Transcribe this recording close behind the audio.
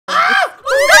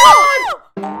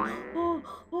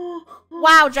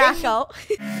Wow, Draco.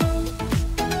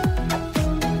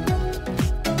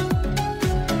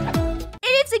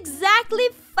 It is exactly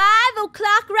 5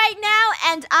 o'clock right now,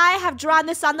 and I have drawn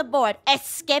this on the board.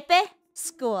 Escape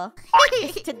school.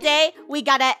 Today, we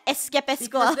gotta escape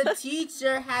school. Because the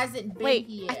teacher hasn't been Wait,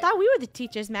 here. I thought we were the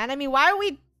teachers, man. I mean, why are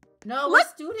we... No, Look. we're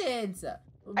students.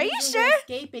 Are you sure?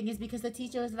 Escaping is because the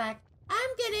teacher was like, I'm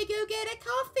gonna go get a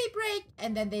coffee break.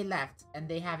 And then they left, and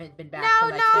they haven't been back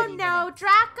for like 30 minutes.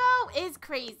 Draco is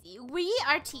crazy. We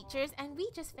are teachers, and we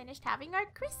just finished having our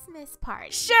Christmas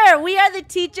party. Sure, we are the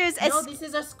teachers. No, this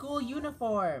is our school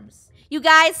uniforms. You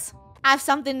guys, I have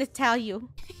something to tell you.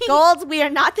 Gold, we are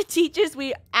not the teachers.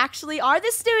 We actually are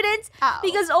the students. Oh.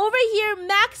 Because over here,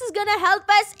 Max is gonna help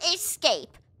us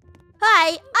escape.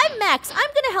 Hi, I'm Max. I'm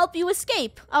gonna help you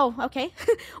escape. Oh, okay.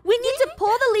 We need to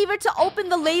pull the lever to open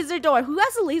the laser door. Who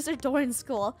has a laser door in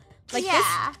school? Like,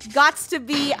 Yeah. this gots to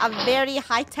be a very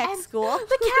high-tech school.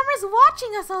 The camera's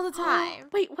watching us all the time.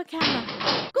 Wait, what camera?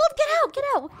 Gold, get out, get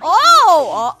out.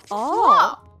 Oh,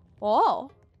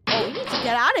 oh, we need to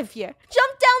get out of here.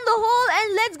 Jump down the hole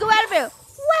and let's go out of here.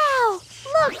 Wow,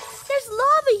 look, there's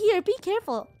lava here. Be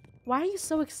careful. Why are you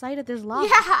so excited there's lava?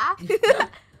 Yeah.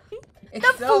 It's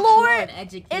The so floor cool in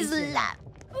education. Is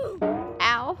lava.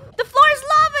 Ow. The floor is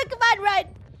lava. Come on, run.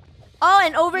 Oh,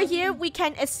 and over here, we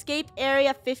can escape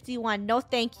Area 51. No,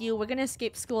 thank you. We're going to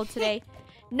escape school today.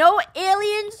 No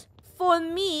aliens for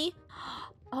me.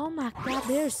 Oh my god,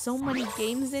 there are so many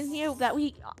games in here that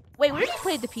we... Wait, we already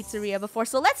played the pizzeria before,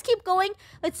 so let's keep going.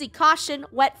 Let's see. Caution,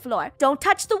 wet floor. Don't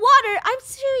touch the water. I'm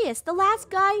serious. The last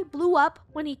guy blew up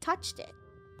when he touched it.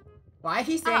 Why is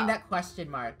he saying that question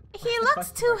mark? He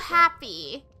looks too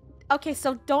happy. Okay,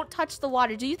 so don't touch the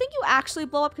water. Do you think you actually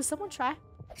blow up? Because someone try.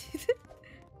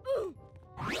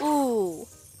 Ooh.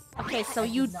 Okay, so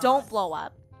you don't blow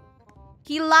up.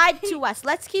 He lied to us.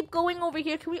 Let's keep going over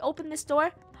here. Can we open this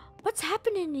door? What's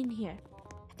happening in here?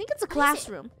 I think it's a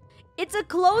classroom. It's a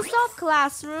closed-off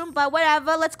classroom, but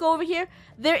whatever. Let's go over here.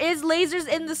 There is lasers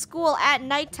in the school at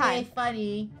nighttime. Hey,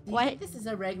 funny. Do you What? think this is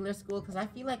a regular school? Because I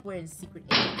feel like we're in secret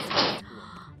agent school.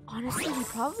 Honestly, we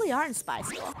probably are in spy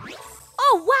school.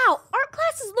 Oh, wow. Art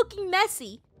class is looking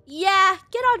messy. Yeah,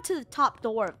 get onto the top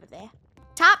door over there.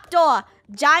 Top door.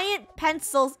 Giant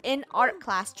pencils in art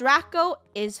class. Draco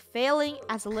is failing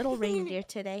as a little reindeer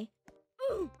today.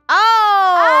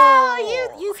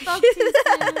 Oh! You spoke too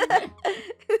soon.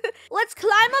 Let's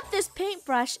climb up this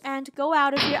paintbrush and go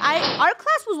out of here. Art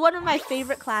class was one of my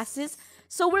favorite classes.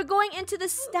 So we're going into the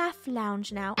staff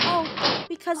lounge now. Oh,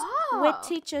 because we're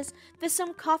teachers. There's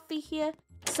some coffee here.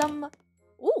 Some...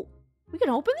 Ooh, we can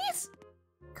open these?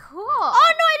 Cool. Oh,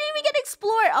 no, I didn't even get to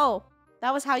explore. Oh,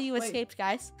 that was how you escaped,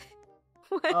 guys.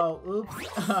 What? Oh, oops.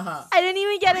 I didn't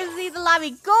even get to see the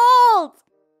lobby. Gold!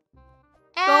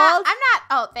 Gold? I'm not...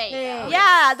 Oh, there you go.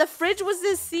 Yeah, the fridge was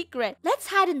this secret. Let's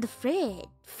hide in the fridge.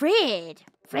 Fridge.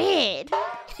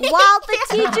 While the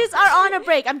teachers are on a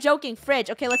break. I'm joking. Fridge.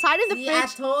 Okay, let's hide in the See, I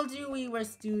fridge. told you we were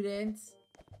students.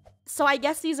 So I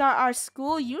guess these are our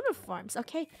school uniforms.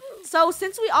 Okay. So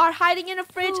since we are hiding in a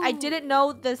fridge, I didn't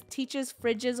know the teachers'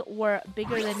 fridges were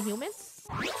bigger than humans.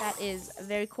 That is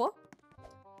very cool.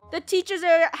 The teachers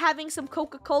are having some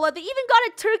Coca-Cola. They even got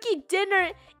a turkey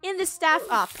dinner in the staff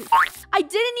office. I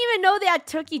didn't even know they had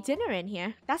turkey dinner in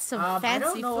here. That's some fancy I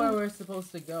don't know food. where we're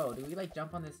supposed to go. Do we like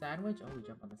jump on the sandwich? Oh, we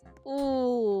jump on the sandwich.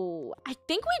 Ooh, I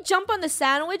think we jump on the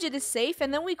sandwich. It is safe.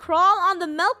 And then we crawl on the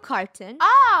milk carton.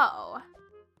 Oh.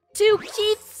 To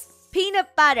Keith's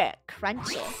peanut butter.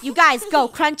 Crunchy. You guys go.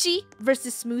 Crunchy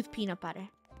versus smooth peanut butter.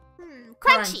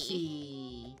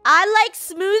 Crunchy. I like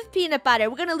smooth peanut butter.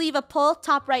 We're going to leave a poll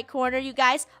top right corner, you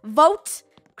guys. Vote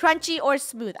crunchy or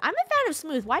smooth. I'm a fan of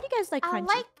smooth. Why do you guys like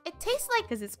crunchy? It tastes like...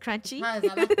 Because it's crunchy?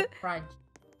 Because I like the crunch.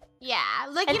 Yeah,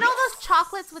 like, you know those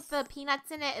chocolates with the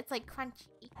peanuts in it? It's like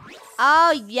crunchy.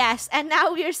 Oh, yes. And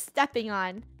now we're stepping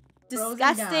on Frozen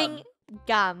disgusting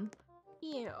gum.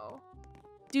 Ew.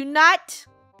 Do not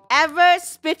ever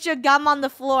spit your gum on the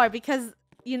floor because,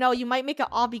 you know, you might make an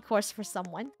obby course for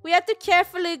someone. We have to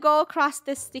carefully go across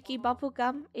this sticky bubble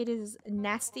gum. It is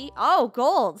nasty. Oh,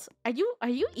 Gold. Are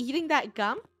you eating that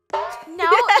gum? No,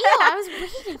 ew, I was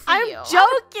waiting for you.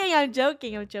 I'm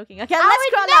joking. Okay, I let's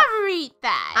would crawl never eat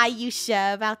that. Are you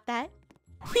sure about that?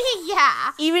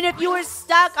 Yeah. Even if you were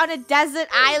stuck on a desert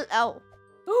island.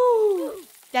 Oh.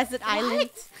 Desert island.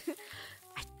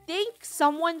 I think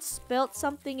someone spilt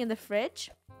something in the fridge.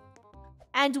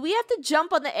 And we have to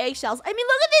jump on the eggshells. I mean,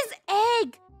 look at this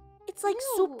egg. It's like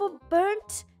super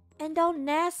burnt and all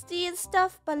nasty and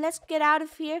stuff. But let's get out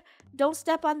of here. Don't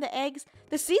step on the eggs.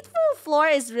 The see-through floor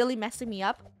is really messing me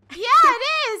up. Yeah, it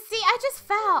is. See, I just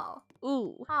fell. Oh.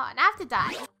 Ooh. Oh, and I have to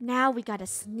die. Now we gotta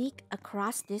sneak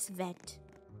across this vent.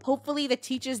 Hopefully the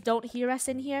teachers don't hear us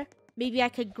in here. Maybe I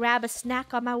could grab a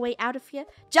snack on my way out of here.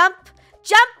 Jump!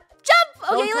 Jump!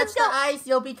 Jump! Okay, don't let's touch go. the ice,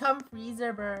 you'll become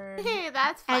freezer burn.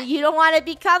 That's fine. And you don't want to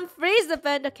become freezer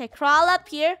burn. Okay, crawl up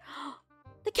here.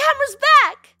 The camera's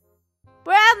back!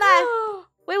 Where am I?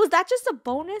 Wait, was that just a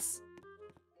bonus?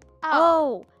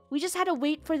 Oh, we just had to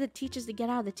wait for the teachers to get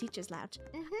out of the teachers' lounge.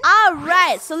 All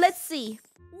right, so let's see.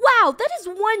 Wow, that is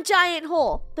one giant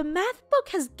hole. The math book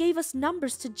has gave us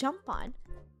numbers to jump on.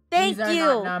 Thank These are you.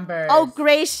 not numbers. Oh,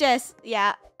 gracious.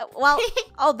 Yeah. Well,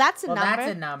 oh, that's a well, number.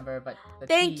 that's a number, but the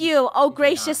Thank T you, oh is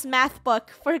gracious math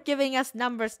book, for giving us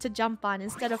numbers to jump on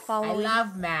instead of not. following. I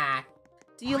love math.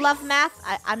 Do you love math?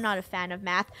 I'm not a fan of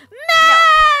math.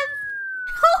 Math!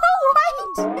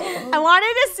 What? I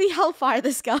wanted to see how far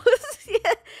this goes.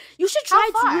 Yeah. You should try.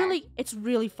 How far? It's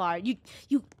really far.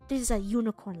 This is a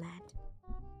unicorn land.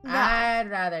 No. I'd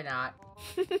rather not.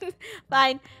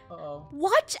 Fine. Uh-oh.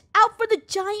 Watch out for the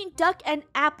giant duck and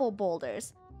apple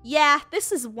boulders. Yeah,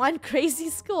 this is one crazy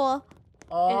school.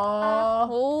 Oh.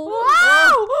 Oh.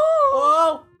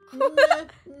 Oh.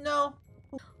 No.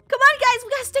 Come on, guys. We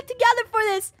gotta stick together for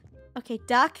this. Okay,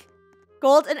 duck.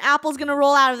 Gold and apple's gonna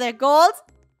roll out of there. Gold.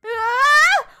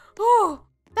 Ah! Oh,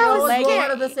 that Those was like go scary.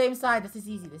 out of the same side. This is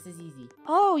easy. This is easy.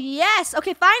 Oh, yes.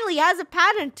 Okay, finally, it has a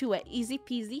pattern to it. Easy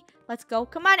peasy. Let's go.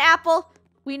 Come on, Apple.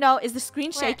 We know. Is the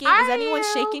screen Where shaking? are Is anyone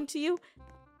you? shaking to you?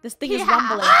 This thing is Yeah.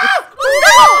 rumbling.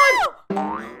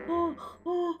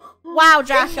 Oh, Wow,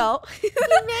 Draco. you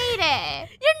made it.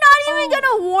 You're not even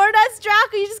gonna warn us,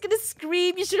 Draco. You're just gonna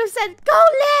scream. You should have said, go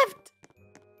left.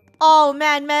 Oh,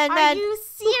 man. Are you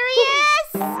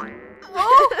serious?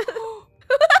 Oh.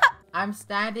 I'm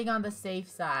standing on the safe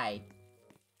side.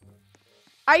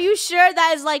 Are you sure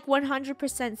that is like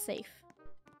 100% safe?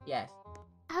 Yes.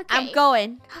 Okay. I'm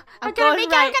going. I'm gonna make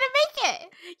it. I'm right. gonna make it.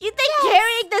 You think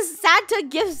carrying the Santa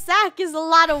gift sack is a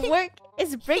lot of work?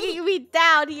 It's bringing me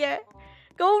down here.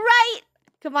 Go right.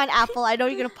 Come on, Apple. I know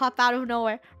you're gonna pop out of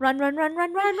nowhere. Run. Run.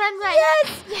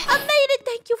 Yes! I made it.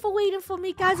 Thank you for waiting for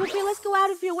me, guys. Okay, let's go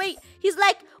out of here. Wait. He's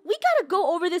like, we gotta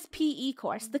go over this PE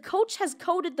course. The coach has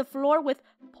coated the floor with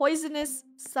poisonous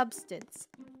substance.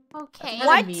 Okay. That's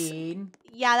What? mean.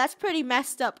 Yeah, that's pretty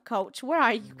messed up, coach. Where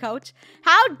are you, coach?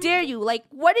 How dare you? Like,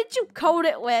 what did you coat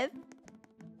it with?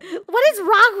 What is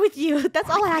wrong with you? That's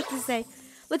all I have to say.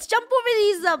 Let's jump over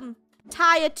these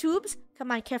tire tubes.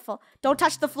 Come on, careful. Don't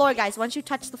touch the floor, guys. Once you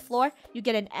touch the floor, you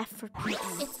get an F for PE.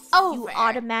 It's over. You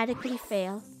automatically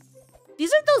fail.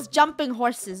 These are those jumping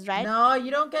horses, right? No, you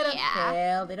don't get a Yeah.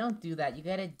 fail. They don't do that. You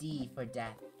get a D for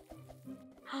death.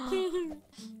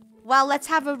 Well, let's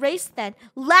have a race then.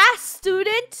 Last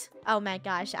student. Oh my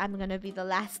gosh, I'm gonna be the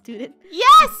last student.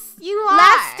 Yes, you are.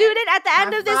 Last student at the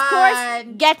end Have of this fun.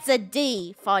 course gets a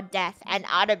D for death and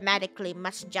automatically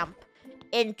must jump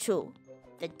into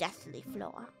the deathly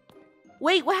floor.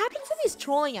 Wait, what happens if he's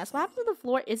trolling us? What happens if the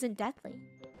floor isn't deathly?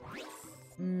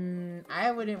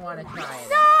 I wouldn't want to try it.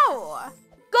 No.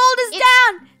 Gold is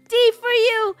down! D for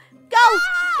you! Go!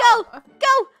 No.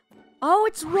 Go! Oh,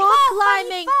 it's rock Fall,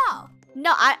 climbing! Fall.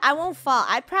 No, I won't fall.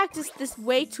 I practiced this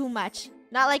way too much.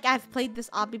 Not like I've played this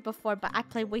obby before, but I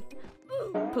play way too...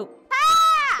 Poop.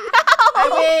 I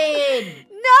win!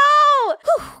 No!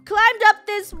 Whew, climbed up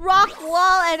this rock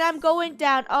wall and I'm going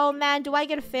down. Oh man, do I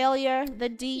get a failure? The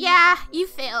D? Yeah, you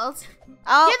failed.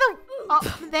 Oh, You're the.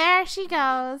 Oh, there she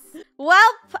goes.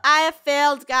 well, I have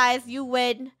failed, guys. You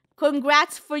win.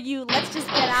 Congrats for you. Let's just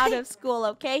get out of school,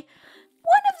 okay?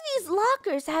 One of these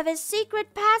lockers have a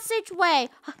secret passageway.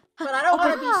 But I don't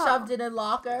want to be Oh. shoved in a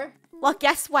locker. Well,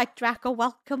 guess what, Draco?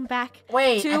 Welcome back.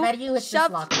 Wait, I Two bet you it's this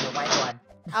shoved- locker, the white one.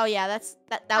 Oh yeah, that was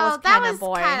Oh, kind that of was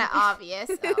boring. kind of obvious.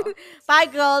 Though. Bye,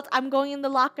 girls. I'm going in the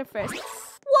locker first.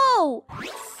 Whoa!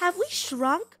 Have we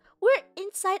shrunk? We're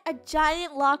inside a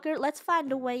giant locker. Let's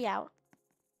find a way out.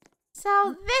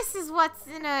 So this is what's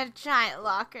in a giant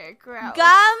locker, gross.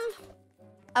 Gum,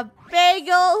 a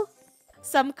bagel,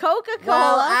 some Coca-Cola.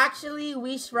 Well, actually,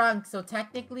 we shrunk, so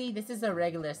technically, this is a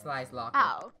regular size locker.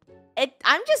 Oh.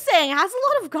 I'm just saying, it has a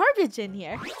lot of garbage in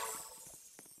here.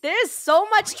 There's so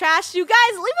much trash. You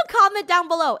guys, leave a comment down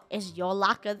below. Is your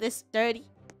locker this dirty?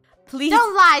 Please.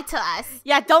 Don't lie to us.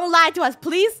 Yeah, don't lie to us.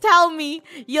 Please tell me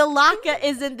your locker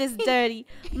isn't this dirty.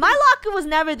 My locker was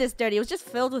never this dirty. It was just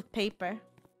filled with paper.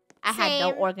 I had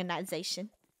no Same. organization.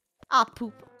 Ah,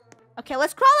 poop. Okay,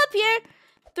 let's crawl up here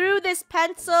through this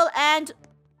pencil and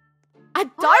a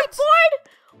dartboard?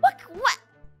 What?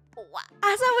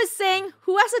 As I was saying,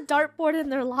 who has a dartboard in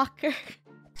their locker?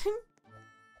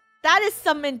 That is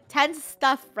some intense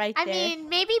stuff right there. I mean,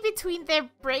 maybe between their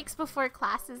breaks before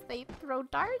classes, they throw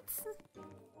darts.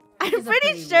 I'm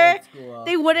pretty sure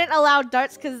they wouldn't allow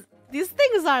darts because these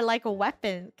things are like a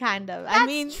weapon, kind of. That's I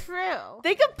mean, true.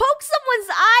 They could poke someone's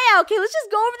eye out. Okay, let's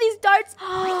just go over these darts.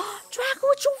 Draco,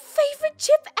 what's your favorite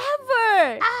chip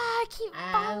ever? I keep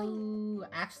falling.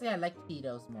 Actually, I like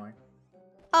Cheetos more.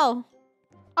 Oh,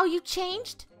 you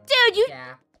changed? dude,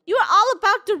 Yeah. you were all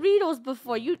about Doritos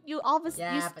before. You all of us.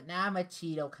 Yeah, but now I'm a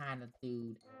Cheeto kind of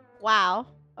dude. Wow.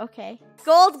 Okay.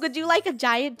 Gold, would you like a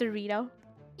giant Dorito?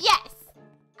 Yes.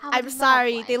 I'm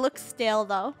sorry, they look stale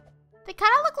though. They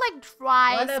kind of look like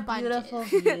dry What a sponges. beautiful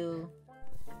view.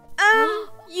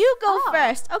 You go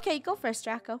first. Okay, go first,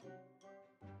 Draco.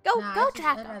 Go, Nah, go, I'd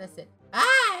rather Draco. sit.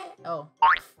 Ah! Oh.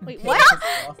 Wait, what?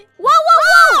 Oh. Whoa,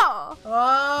 whoa, whoa!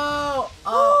 Oh!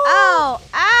 Ow,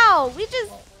 ow! We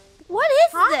just. What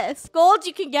is this? Gold,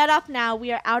 you can get up now.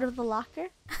 We are out of the locker.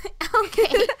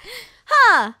 Okay.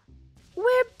 Huh?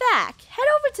 We're back. Head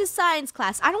over to science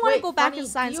class. I don't want to go back to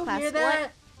science do you class. hear that?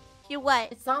 What? Hear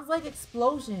what? It sounds like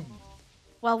explosion.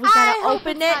 Well, we gotta hope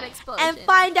open it's it not explosion. and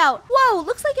find out. Whoa,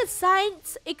 looks like a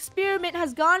science experiment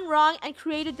has gone wrong and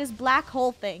created this black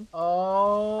hole thing.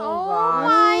 Oh, Oh gosh.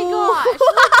 my gosh.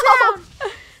 Look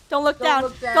down. Don't look down.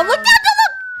 Look down. Don't look down. Don't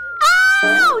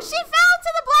look. Oh, she fell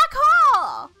into the black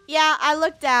hole. Yeah, I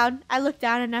looked down. I looked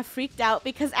down and I freaked out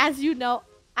because, as you know,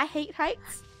 I hate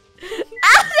heights.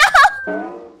 Oh,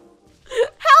 no!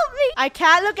 Help me! I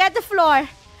can't look at the floor.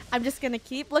 I'm just gonna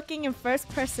keep looking in first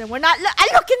person. We're not. I'm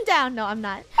looking down. No, I'm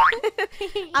not.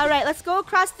 All right, let's go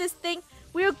across this thing.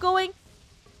 We're going.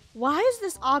 Why is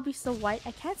this obby so white?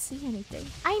 I can't see anything.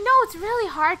 I know, it's really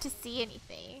hard to see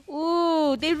anything.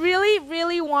 Ooh, they really,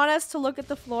 really want us to look at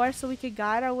the floor so we can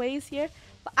guide our ways here.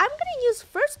 But I'm gonna use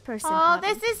first person. Oh, obby.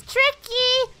 this is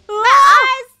tricky. My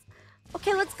eyes.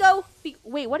 Okay, let's go.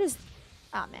 Wait, what is?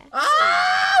 Oh man.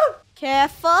 Oh!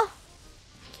 Careful.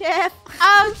 Careful.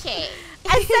 Okay.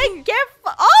 I said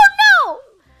careful. Oh no!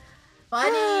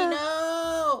 Bunny,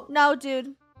 no! No,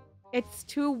 dude. It's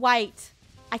too white.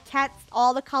 I can't.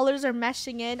 All the colors are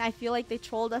meshing in. I feel like they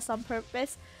trolled us on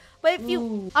purpose. But if you.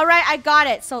 Ooh. All right, I got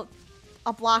it. So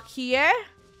a block here.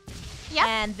 Yep.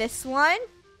 And this one.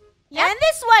 Yep. And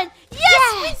this one.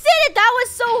 Yes, we did it. That was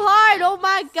so hard. Oh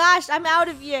my gosh. I'm out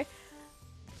of here.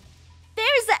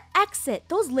 There's the exit.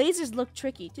 Those lasers look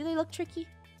tricky. Do they look tricky?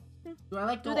 Do I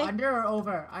like Do go they? under or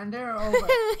over? Under or over?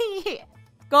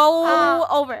 Go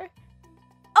over.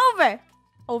 Over.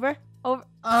 Over. Over.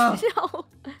 Oh. No.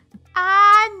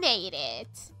 I made it.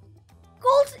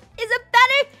 Gold is a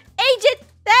better agent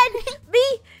than me.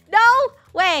 No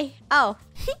way. Oh.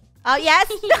 Oh,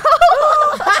 yes. No.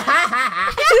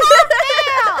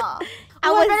 I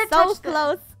Ooh, was better so touch them.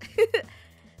 close.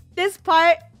 This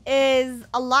part is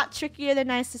a lot trickier than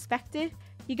I suspected.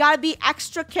 You gotta be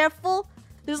extra careful.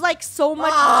 There's like so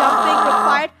much jumping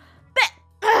required.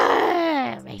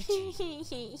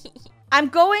 I'm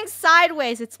going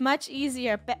sideways. It's much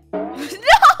easier.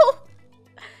 No!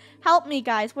 Help me,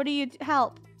 guys. What do you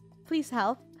help? Please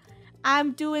help.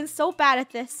 I'm doing so bad at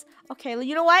this. Okay,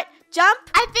 you know what? Jump.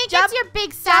 I think Jump. it's your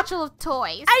big satchel of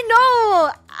toys. I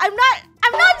know. I'm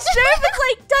not sure if it's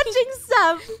like touching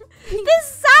some. This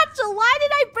satchel. Why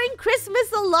did I bring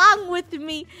Christmas along with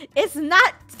me? It's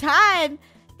not time.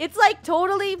 It's like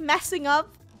totally messing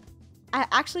up.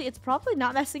 Actually, it's probably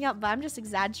not messing up, but I'm just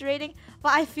exaggerating.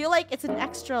 But I feel like it's an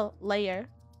extra layer.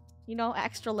 You know,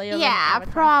 extra layer. Yeah, of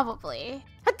probably.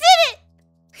 I did it!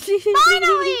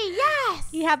 Finally, yes!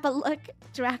 Yeah, but look,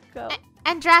 Draco.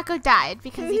 And Draco died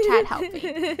because he tried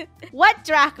helping. What,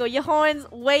 Draco? Your horns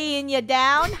weighing you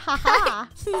down? Ha ha.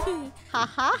 Ha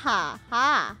ha ha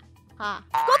ha. Ha.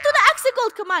 Go through the exit,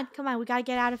 Gold. Come on. Come on. We gotta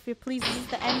get out of here, please. This is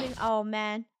the ending. Oh,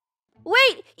 man.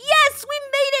 Wait. Yes, we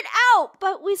made it out.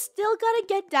 But we still gotta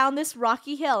get down this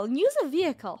rocky hill and use a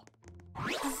vehicle. A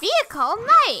vehicle?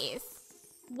 Nice.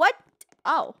 What?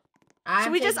 Oh.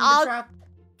 Should we just taking the all... truck.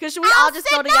 Should we all just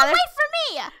go together? No, wait for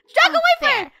me. Draco, wait for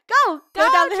there. her.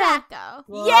 Go down the hill. Draco.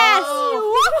 Whoa. Yes!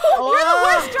 Whoa. You're the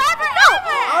worst driver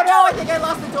ever. Oh no, I think I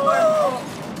lost the door.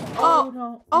 Oh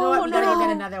no. Oh, You know what? We no, gotta no. get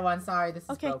another one. Sorry, this is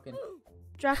Okay. broken.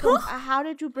 Draco, how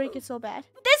did you break it so bad?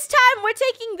 This time, we're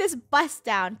taking this bus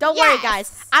down. Don't worry, Yes.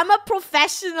 guys. I'm a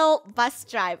professional bus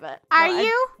driver. Are No,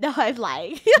 you? No, I'm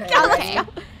lying. Okay. Okay. Let's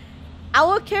go. I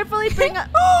will carefully bring up...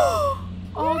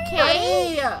 Okay.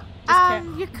 Hey.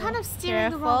 You're kind of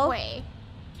steering the wrong way.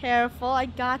 Careful, I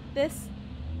got this.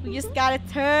 We just gotta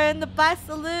turn the bus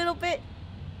a little bit.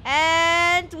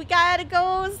 And we gotta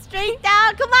go straight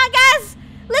down. Come on, guys.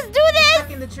 Let's do this.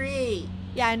 Stuck in the tree.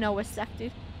 Yeah, I know we're stuck,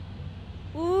 dude.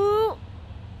 Ooh.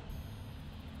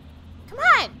 Come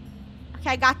on. Okay,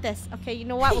 I got this. Okay, you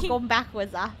know what? We're going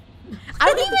backwards. I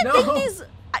don't even think these...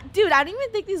 Dude, I don't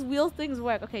even think these wheel things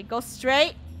work. Okay, go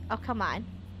straight. Oh, come on.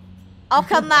 Oh,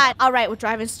 come on. All right, we're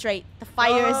driving straight. The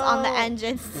fire is on the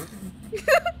engine.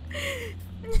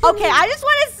 Okay, I just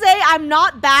want to say I'm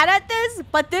not bad at this,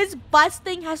 but this bus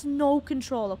thing has no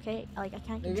control, okay? Like, I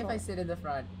can't control. Maybe if I sit in the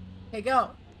front. Okay,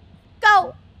 go.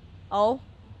 Go. Oh.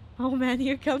 Oh, man,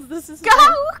 here comes the suspense.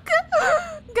 Go.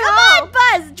 Come on,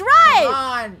 Buzz, drive. Come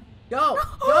on. Go.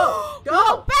 Go. Go.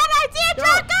 No, bad idea, Go.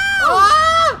 Draco.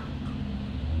 Ah!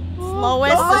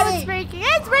 Slowest. Nobody. It's breaking.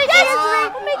 It's breaking.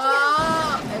 It's breaking.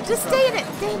 Ah! Just stay in it.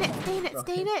 Stay in it. Stay in it.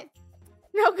 Stay in it.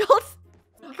 No, Gold.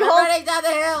 I'm running down the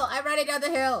hill. I'm running down the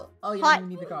hill. Oh, you don't even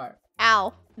need the car.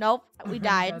 Ow. Nope, we I'm running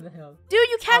died. down the hill. Dude,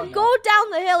 you can't go down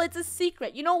the hill. It's a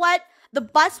secret. You know what? The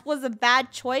bus was a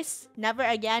bad choice. Never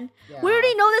again. Yeah. We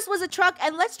already know this was a truck,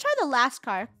 and let's try the last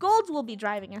car. Gold will be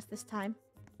driving us this time.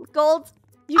 Gold,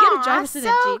 you gotta drive us in a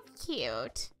so Jeep.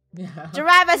 cute. Yeah.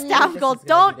 Drive us down, This Gold. is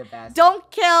gonna be the best. Don't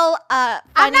kill I'm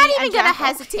Funny not even and gonna Draco.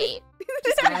 hesitate.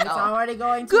 Just And gonna it's go. already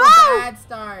going to Go! a bad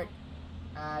start.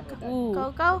 No, Ooh.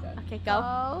 Go, go. Okay, go.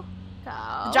 Go.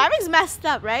 The driving's messed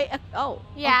up, right? Oh.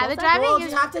 Yeah, the both are? driving Gold,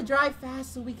 is... you have to drive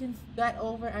fast so we can get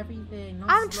over everything. Not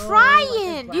I'm slow,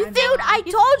 trying. like You a Dude, I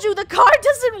told you the car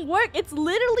doesn't work. It's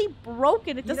literally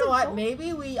broken. It You doesn't know what? go.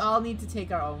 Maybe we all need to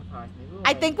take our own cars.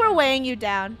 I think we're weighing you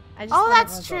down. I just Oh, wanna-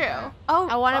 that's wanna go true. back. Oh,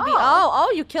 I want to be.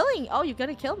 Oh, you're killing. Oh, you're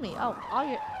gonna kill me. Oh,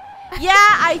 you. Yeah,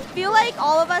 I feel like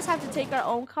all of us have to take our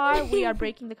own car. We are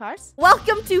breaking the cars.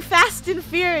 Welcome to Fast and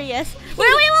Furious,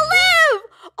 where we will live.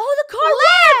 Oh, the car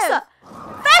lives.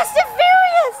 Fast and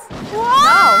Furious.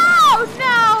 Whoa!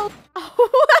 No!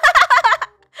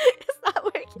 It's not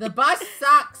working. The bus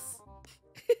sucks.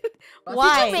 Bus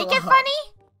Why? is Make slow. it funny?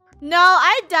 No,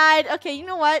 I died. Okay, you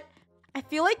know what? I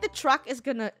feel like the truck is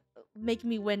gonna make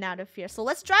me win out of here. So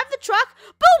let's drive the truck.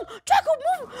 Boom! Draco,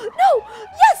 move! No!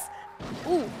 Yes!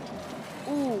 Ooh.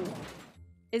 Ooh.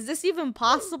 Is this even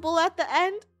possible at the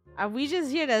end? Are we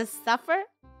just here to suffer?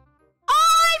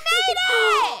 Oh, I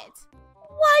made it!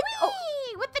 What? Oh,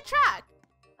 Whee! With the truck.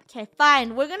 okay,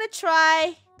 fine. We're gonna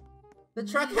try. The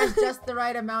truck has just the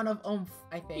right amount of oomph,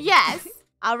 I think. Yes.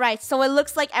 All right, so it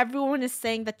looks like everyone is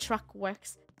saying the truck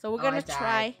works. So we're Oh, gonna I died.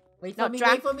 try. Wait No, for me,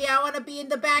 Drac- wait for me. I want to be in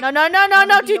the back. No,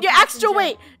 wanna be dude, the your extra passenger.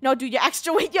 weight. No, dude, your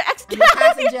extra weight, your extra I'm the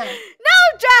passenger.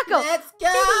 No, Draco. Let's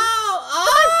go.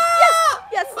 Oh!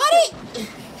 Yes. Buddy!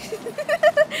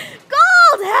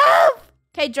 Gold, help!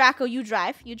 Okay, Draco, you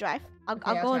drive. You drive. I'll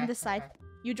Okay, go on try, this side. okay.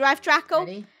 You drive, Draco.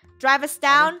 Ready? Drive us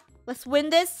down. Let's win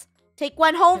this. Take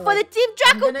one home Okay, for the wait. team.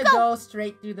 I'm Draco, gonna go. go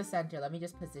straight through the center. Let me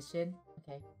just position.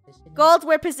 Okay, position. Gold,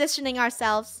 we're positioning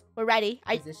ourselves. We're ready.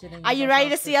 Positioning Are you ready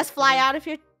to ourselves see us fly perfectly. out of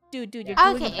here? Dude, you're Yeah.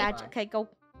 doing Okay. the magic. Okay, go,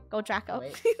 Draco. Oh,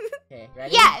 wait. Okay,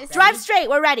 ready? Yes. Ready? Drive straight.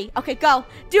 We're ready. Okay, go.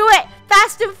 Do it.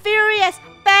 Fast and Furious.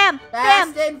 Bam.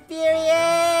 Fast Bam. and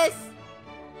Furious!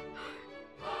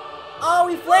 Oh,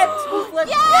 we flipped! We flipped!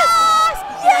 Yes!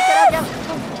 Get up.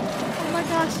 Oh my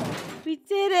gosh. We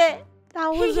did it. That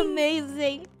was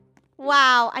amazing.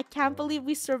 Wow, I can't believe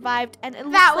we survived. And it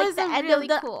looks That like was the end really of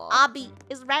the cool. obby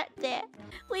is right there.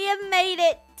 We have made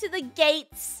it to the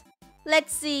gates.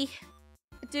 Let's see.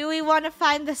 Do we want to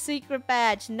find the secret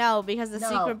badge? No, because the No.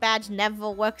 secret badge never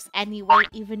works anyway,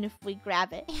 even if we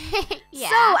grab it. Yeah.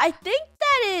 So, I think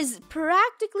that is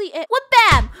practically it. Well,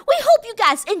 bam! We hope you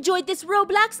guys enjoyed this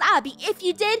Roblox obby. If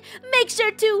you did, make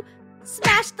sure to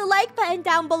smash the like button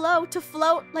down below to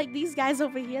float like these guys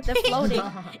over here. They're floating.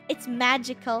 It's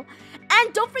magical.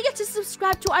 And don't forget to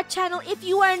subscribe to our channel if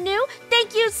you are new.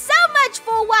 Thank you so much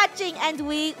for watching, and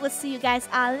we will see you guys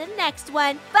on the next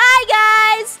one. Bye,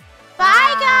 guys!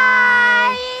 Bye,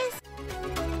 guys.